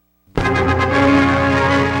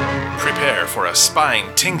for a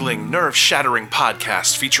spine-tingling, nerve-shattering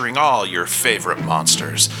podcast featuring all your favorite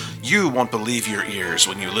monsters. You won't believe your ears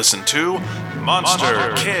when you listen to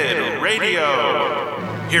Monster Kid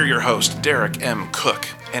Radio. Hear your host, Derek M. Cook,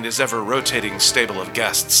 and his ever-rotating stable of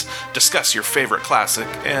guests discuss your favorite classic,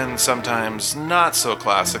 and sometimes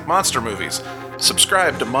not-so-classic, monster movies.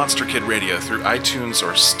 Subscribe to Monster Kid Radio through iTunes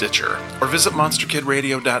or Stitcher, or visit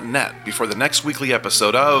monsterkidradio.net before the next weekly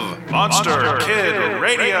episode of Monster Kid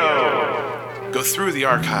Radio. Go through the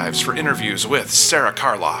archives for interviews with Sarah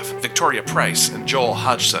Karloff, Victoria Price, and Joel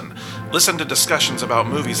Hodgson. Listen to discussions about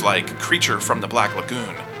movies like Creature from the Black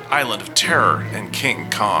Lagoon, Island of Terror, and King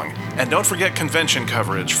Kong. And don't forget convention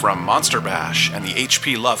coverage from Monster Bash and the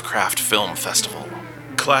H.P. Lovecraft Film Festival.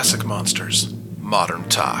 Classic monsters, modern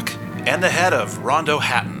talk, and the head of Rondo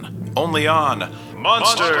Hatton, only on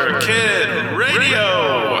Monster Kid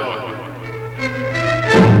Radio!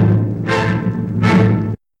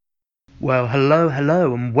 Well, hello,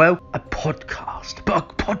 and a podcast, but a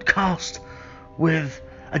podcast with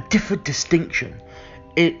a different distinction.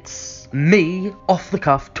 It's me, off the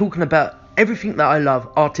cuff, talking about everything that I love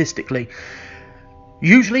artistically.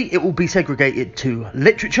 Usually it will be segregated to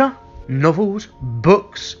literature, novels,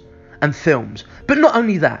 books, and films. But not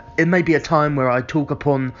only that, it may be a time where I talk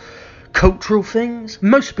upon cultural things,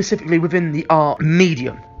 most specifically within the art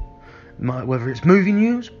medium. Whether it's movie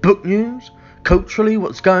news, book news, culturally,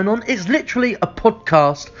 what's going on. It's literally a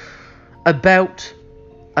podcast about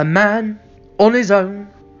a man on his own,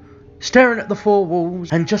 staring at the four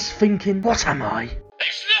walls and just thinking, what am I?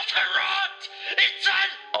 It's not a rot! It's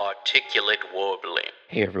an articulate warbling.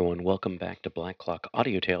 Hey everyone, welcome back to Black Clock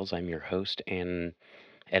Audio Tales. I'm your host and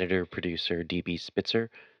editor-producer DB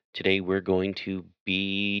Spitzer. Today we're going to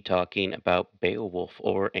be talking about Beowulf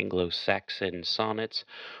or Anglo-Saxon sonnets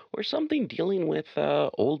or something dealing with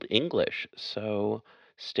Old English. So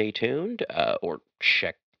stay tuned or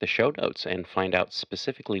check the show notes and find out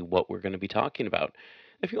specifically what we're going to be talking about.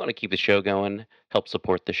 If you want to keep the show going, help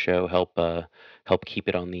support the show, help keep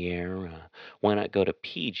it on the air, why not go to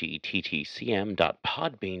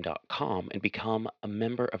pgttcm.podbean.com and become a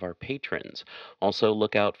member of our patrons. Also,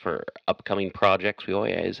 look out for upcoming projects. We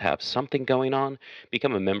always have something going on.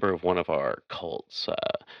 Become a member of one of our cults,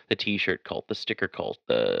 the T-shirt cult, the sticker cult,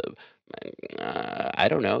 I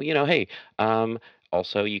don't know, hey,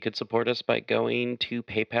 also, you could support us by going to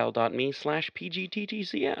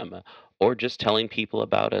paypal.me/pgttcm, or just telling people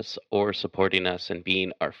about us or supporting us and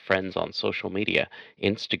being our friends on social media.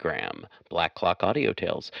 Instagram, Black Clock Audio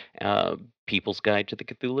Tales, People's Guide to the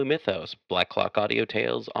Cthulhu Mythos, Black Clock Audio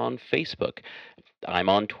Tales on Facebook. I'm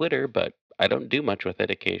on Twitter, but I don't do much with it.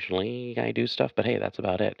 Occasionally I do stuff, but hey, that's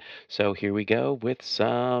about it. So here we go with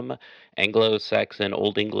some Anglo-Saxon,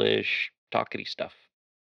 Old English, talkity stuff.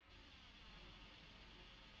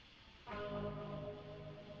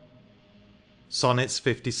 Sonnets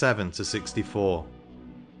 57 to 64.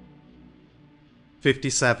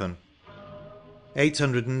 57.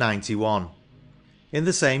 891. In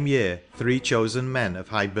the same year, 3 chosen men of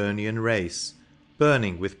Hibernian race,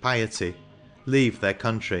 burning with piety, leave their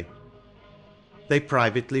country. They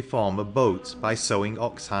privately form a boat by sowing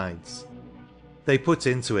ox hides. They put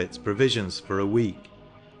into it provisions for a week.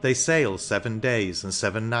 They sail 7 days and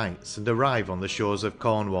 7 nights and arrive on the shores of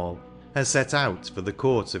Cornwall, and set out for the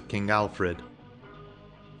court of King Alfred.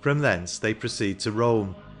 From thence they proceed to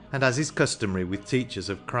Rome, and as is customary with teachers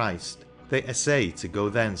of Christ, they essay to go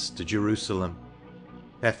thence to Jerusalem.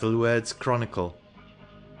 Ethelwerd's Chronicle.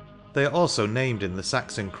 They are also named in the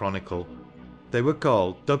Saxon Chronicle. They were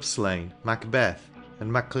called Dubslane, Macbeth,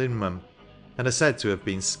 and Maclinmum, and are said to have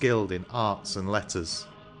been skilled in arts and letters.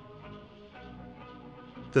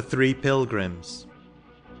 The 3 Pilgrims.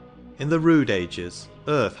 In the rude ages,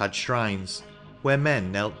 earth had shrines, where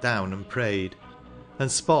men knelt down and prayed,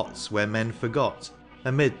 and spots where men forgot,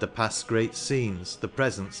 amid the past great scenes, the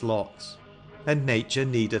present's lot, and nature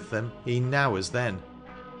needeth them e'en now as then.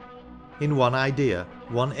 In one idea,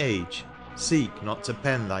 one age, seek not to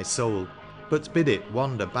pen thy soul, but bid it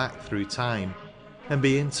wander back through time, and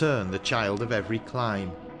be in turn the child of every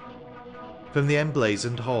clime. From the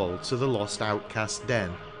emblazoned hall to the lost outcast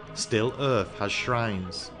den, still earth has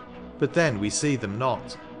shrines, but then we see them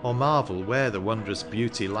not, or marvel where the wondrous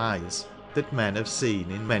beauty lies, that men have seen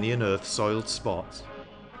in many an earth-soiled spot.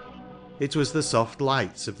 It was the soft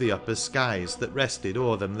lights of the upper skies that rested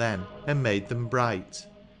o'er them then, and made them bright,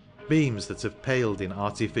 beams that have paled in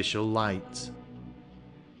artificial light.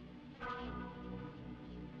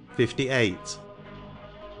 58.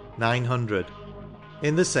 900.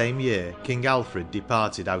 In the same year King Alfred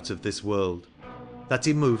departed out of this world, that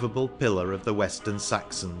immovable pillar of the Western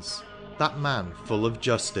Saxons, that man full of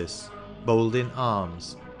justice, bold in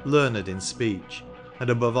arms, learned in speech, and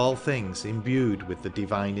above all things imbued with the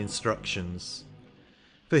divine instructions.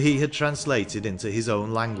 For he had translated into his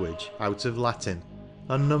own language, out of Latin,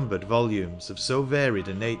 unnumbered volumes of so varied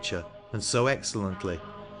a nature and so excellently,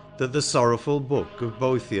 that the sorrowful book of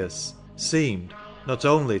Boethius seemed, not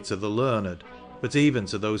only to the learned, but even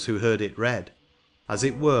to those who heard it read, as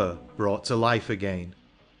it were brought to life again.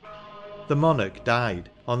 The monarch died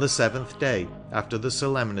on the 7th day after the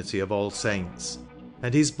solemnity of All Saints,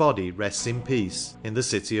 and his body rests in peace in the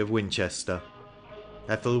city of Winchester.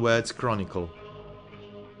 Ethelwerd's Chronicle.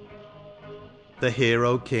 The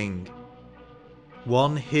Hero King.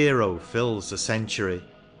 One hero fills a century,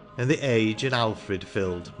 and the age an Alfred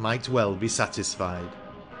filled might well be satisfied.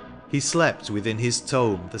 He slept within his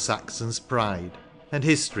tome the Saxon's pride, and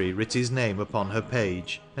history writ his name upon her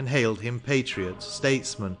page, and hailed him patriot,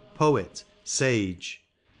 statesman, poet, sage.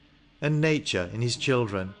 And nature in his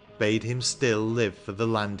children bade him still live for the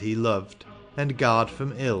land he loved, and guard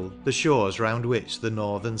from ill the shores round which the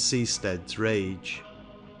northern seasteads rage.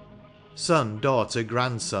 Son, daughter,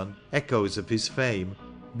 grandson, echoes of his fame,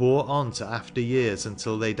 bore on to after years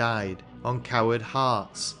until they died, on coward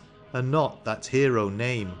hearts, and not that hero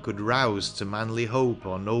name could rouse to manly hope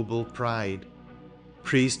or noble pride.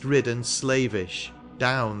 Priest-ridden, slavish,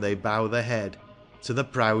 down they bow the head to the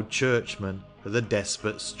proud churchman at the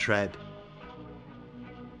despot's tread.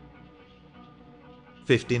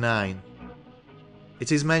 59.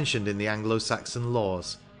 It is mentioned in the Anglo-Saxon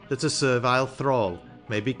laws that a servile thrall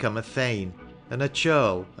may become a thane, and a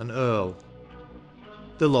churl an earl.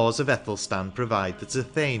 The laws of Ethelstan provide that a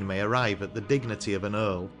thane may arrive at the dignity of an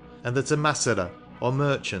earl, and that a macerer, or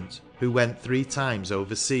merchant, who went 3 times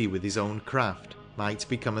over sea with his own craft, might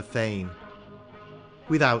become a thane.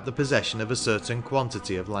 Without the possession of a certain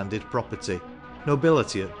quantity of landed property,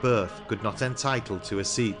 nobility at birth could not entitle to a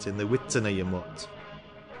seat in the Wittenagemot.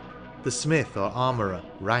 The smith or armourer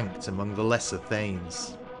ranked among the lesser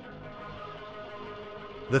thanes.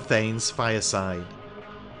 The Thane's Fireside.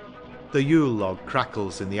 The Yule log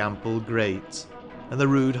crackles in the ample grate, and the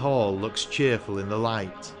rude hall looks cheerful in the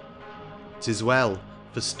light. 'Tis well,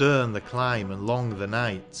 for stern the climb and long the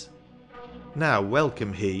night. Now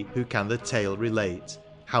welcome he who can the tale relate,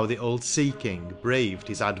 how the old sea-king braved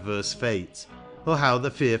his adverse fate, or how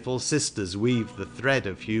the fearful sisters weave the thread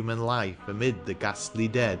of human life amid the ghastly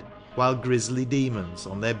dead, while grisly demons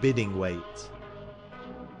on their bidding wait.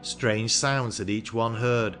 Strange sounds had each one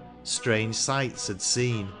heard, strange sights had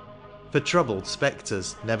seen, for troubled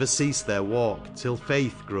spectres never cease their walk till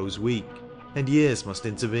faith grows weak, and years must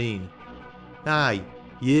intervene. Aye,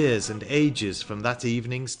 years and ages from that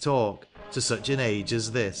evening's talk to such an age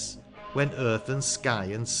as this, when earth and sky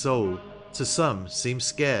and soul to some seem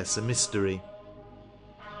scarce a mystery.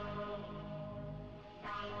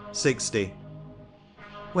 60.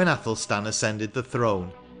 When Athelstan ascended the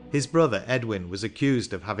throne, his brother Edwin was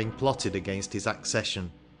accused of having plotted against his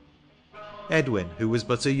accession. Edwin, who was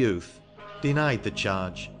but a youth, denied the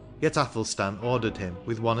charge, yet Athelstan ordered him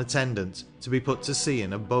with one attendant to be put to sea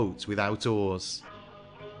in a boat without oars.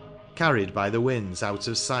 Carried by the winds out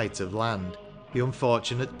of sight of land, the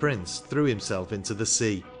unfortunate prince threw himself into the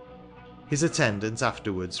sea. His attendant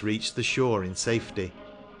afterwards reached the shore in safety.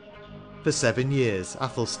 For 7 years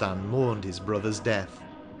Athelstan mourned his brother's death,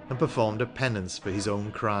 and performed a penance for his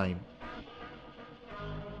own crime.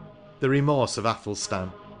 The Remorse of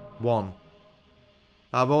Athelstan. 1.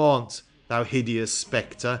 Avaunt, thou hideous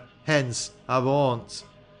spectre, hence, avaunt!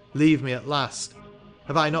 Leave me at last.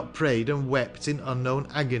 Have I not prayed and wept in unknown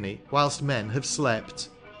agony whilst men have slept?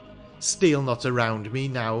 Steal not around me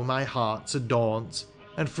now my heart to daunt,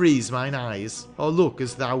 and freeze mine eyes, or look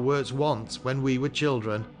as thou wert wont when we were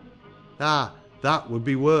children. Ah, that would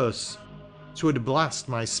be worse. 'Twould blast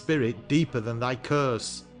my spirit deeper than thy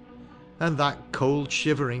curse. And that cold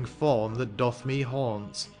shivering form that doth me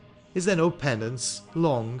haunt, is there no penance,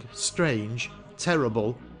 long, strange,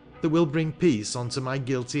 terrible, that will bring peace unto my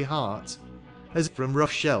guilty heart, as from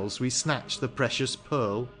rough shells we snatch the precious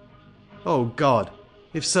pearl? O God,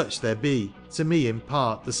 if such there be, to me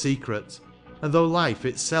impart the secret, and though life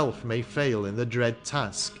itself may fail in the dread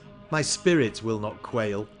task, my spirit will not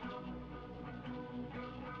quail.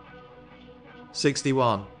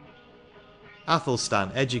 61. Athelstan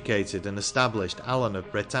educated and established Alan of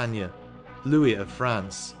Bretagne, Louis of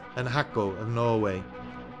France, and Hako of Norway,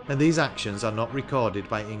 and these actions are not recorded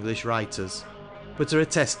by English writers, but are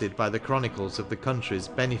attested by the chronicles of the countries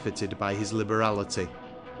benefited by his liberality.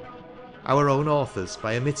 Our own authors,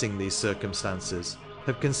 by omitting these circumstances,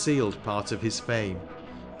 have concealed part of his fame,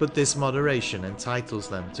 but this moderation entitles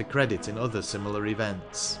them to credit in other similar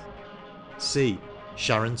events. See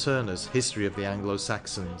Sharon Turner's History of the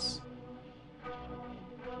Anglo-Saxons.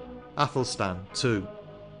 Athelstan 2.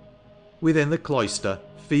 Within the cloister,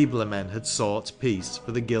 feebler men had sought peace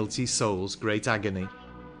for the guilty soul's great agony,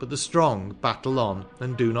 but the strong battle on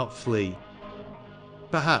and do not flee.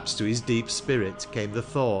 Perhaps to his deep spirit came the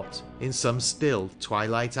thought, in some still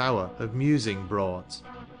twilight hour of musing brought,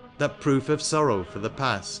 that proof of sorrow for the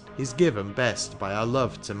past is given best by our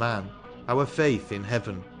love to man, our faith in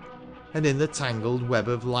heaven, and in the tangled web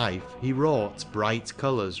of life he wrought bright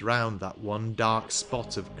colours round that one dark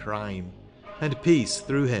spot of crime, and peace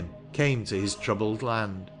through him came to his troubled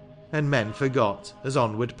land, and men forgot, as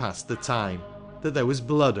onward passed the time, that there was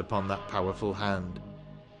blood upon that powerful hand.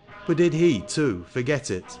 But did he, too,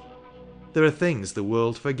 forget it? There are things the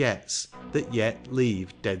world forgets that yet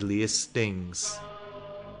leave deadliest stings.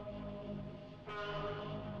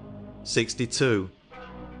 62.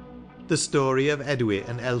 The story of Edwy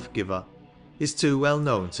and Elfgiva is too well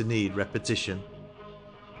known to need repetition.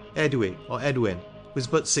 Edwy, or Edwin, was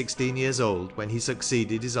but 16 years old when he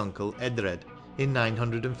succeeded his uncle Edred in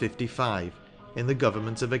 955 in the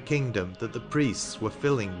government of a kingdom that the priests were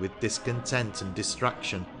filling with discontent and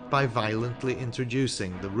distraction by violently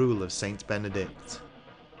introducing the rule of Saint Benedict.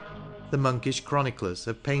 The monkish chroniclers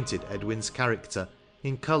have painted Edwin's character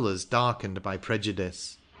in colours darkened by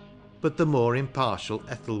prejudice, but the more impartial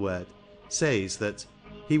Ethelwerd says that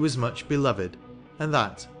he was much beloved, and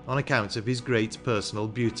that, on account of his great personal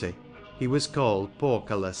beauty, he was called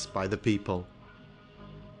Porcalus by the people.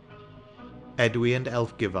 Edwy and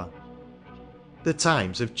Elfgiva. The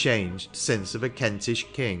times have changed since of a Kentish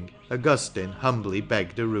king Augustine humbly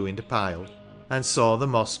begged a ruined pile, and saw the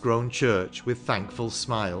moss-grown church with thankful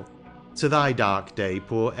smile. To thy dark day,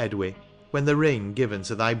 poor Edwy, when the ring given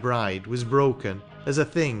to thy bride was broken as a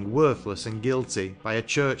thing worthless and guilty by a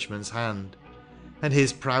churchman's hand, and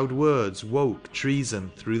his proud words woke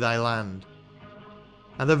treason through thy land,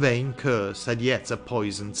 and the vain curse had yet a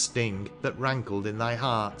poisoned sting that rankled in thy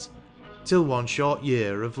heart, till one short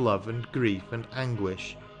year of love and grief and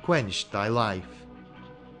anguish quenched thy life.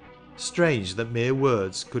 Strange that mere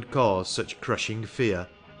words could cause such crushing fear,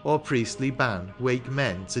 or priestly ban wake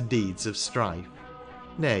men to deeds of strife.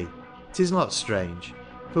 Nay, 'tis not strange,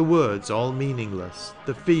 for words all meaningless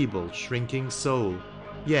the feeble shrinking soul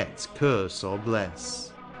yet curse or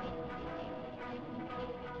bless.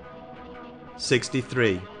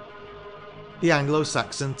 63. The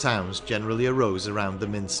Anglo-Saxon towns generally arose around the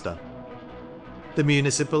Minster. The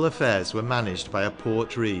municipal affairs were managed by a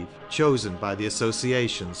port reeve chosen by the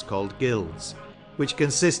associations called guilds, which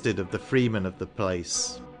consisted of the freemen of the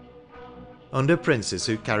place. Under princes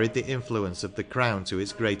who carried the influence of the crown to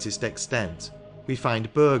its greatest extent, we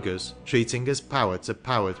find burghers treating as power to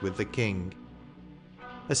power with the king.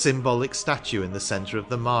 A symbolic statue in the centre of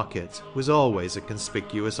the market was always a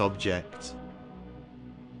conspicuous object.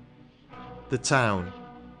 The town.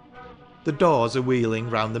 The doors are wheeling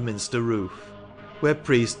round the minster roof, where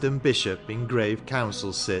priest and bishop in grave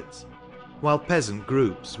council sit, while peasant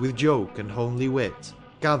groups with joke and homely wit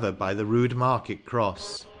gather by the rude market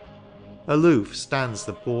cross. Aloof stands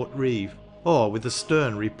the port reeve, or with a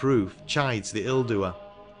stern reproof chides the ill-doer,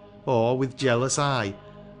 or with jealous eye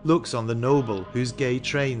looks on the noble whose gay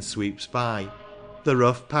train sweeps by, the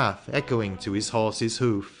rough path echoing to his horse's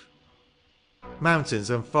hoof.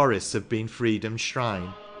 Mountains and forests have been freedom's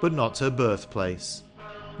shrine, but not her birthplace.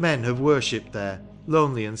 Men have worshipped there,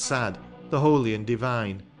 lonely and sad, the holy and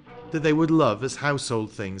divine, that they would love as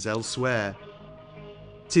household things elsewhere.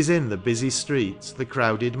 'Tis in the busy street, the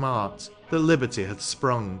crowded mart, that liberty hath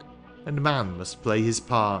sprung, and man must play his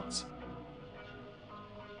part.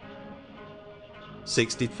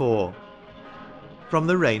 64. From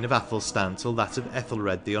the reign of Athelstan till that of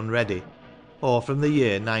Ethelred the Unready, or from the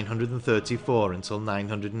year 934 until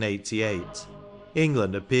 988,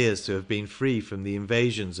 England appears to have been free from the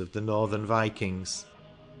invasions of the northern Vikings.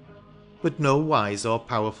 But no wise or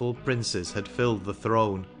powerful princes had filled the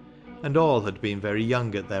throne, and all had been very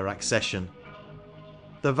young at their accession.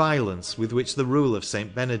 The violence with which the rule of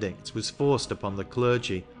Saint Benedict was forced upon the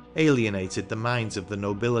clergy alienated the minds of the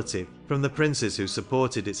nobility from the princes who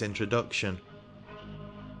supported its introduction.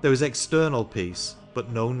 There was external peace,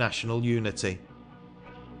 but no national unity.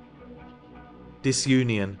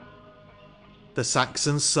 Disunion. The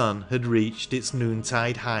Saxon sun had reached its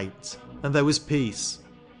noontide height, and there was peace,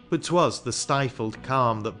 but 'twas the stifled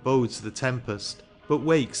calm that bodes the tempest, but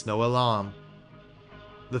wakes no alarm.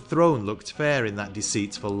 The throne looked fair in that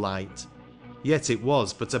deceitful light, yet it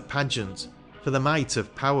was but a pageant, for the might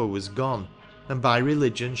of power was gone, and by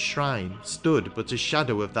religion's shrine stood but a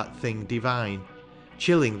shadow of that thing divine,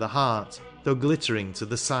 chilling the heart though glittering to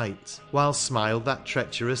the sight, while smiled that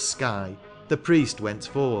treacherous sky, the priest went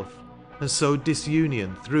forth, and sowed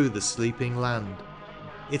disunion through the sleeping land.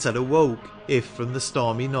 It had awoke, if from the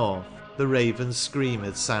stormy north the raven's scream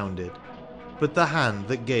had sounded, but the hand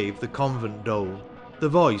that gave the convent dole, the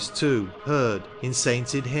voice too, heard in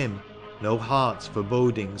sainted hymn, no heart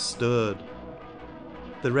forebodings stirred.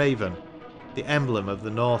 The raven, the emblem of the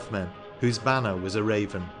Northmen, whose banner was a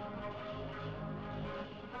raven.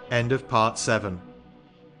 End of part 7.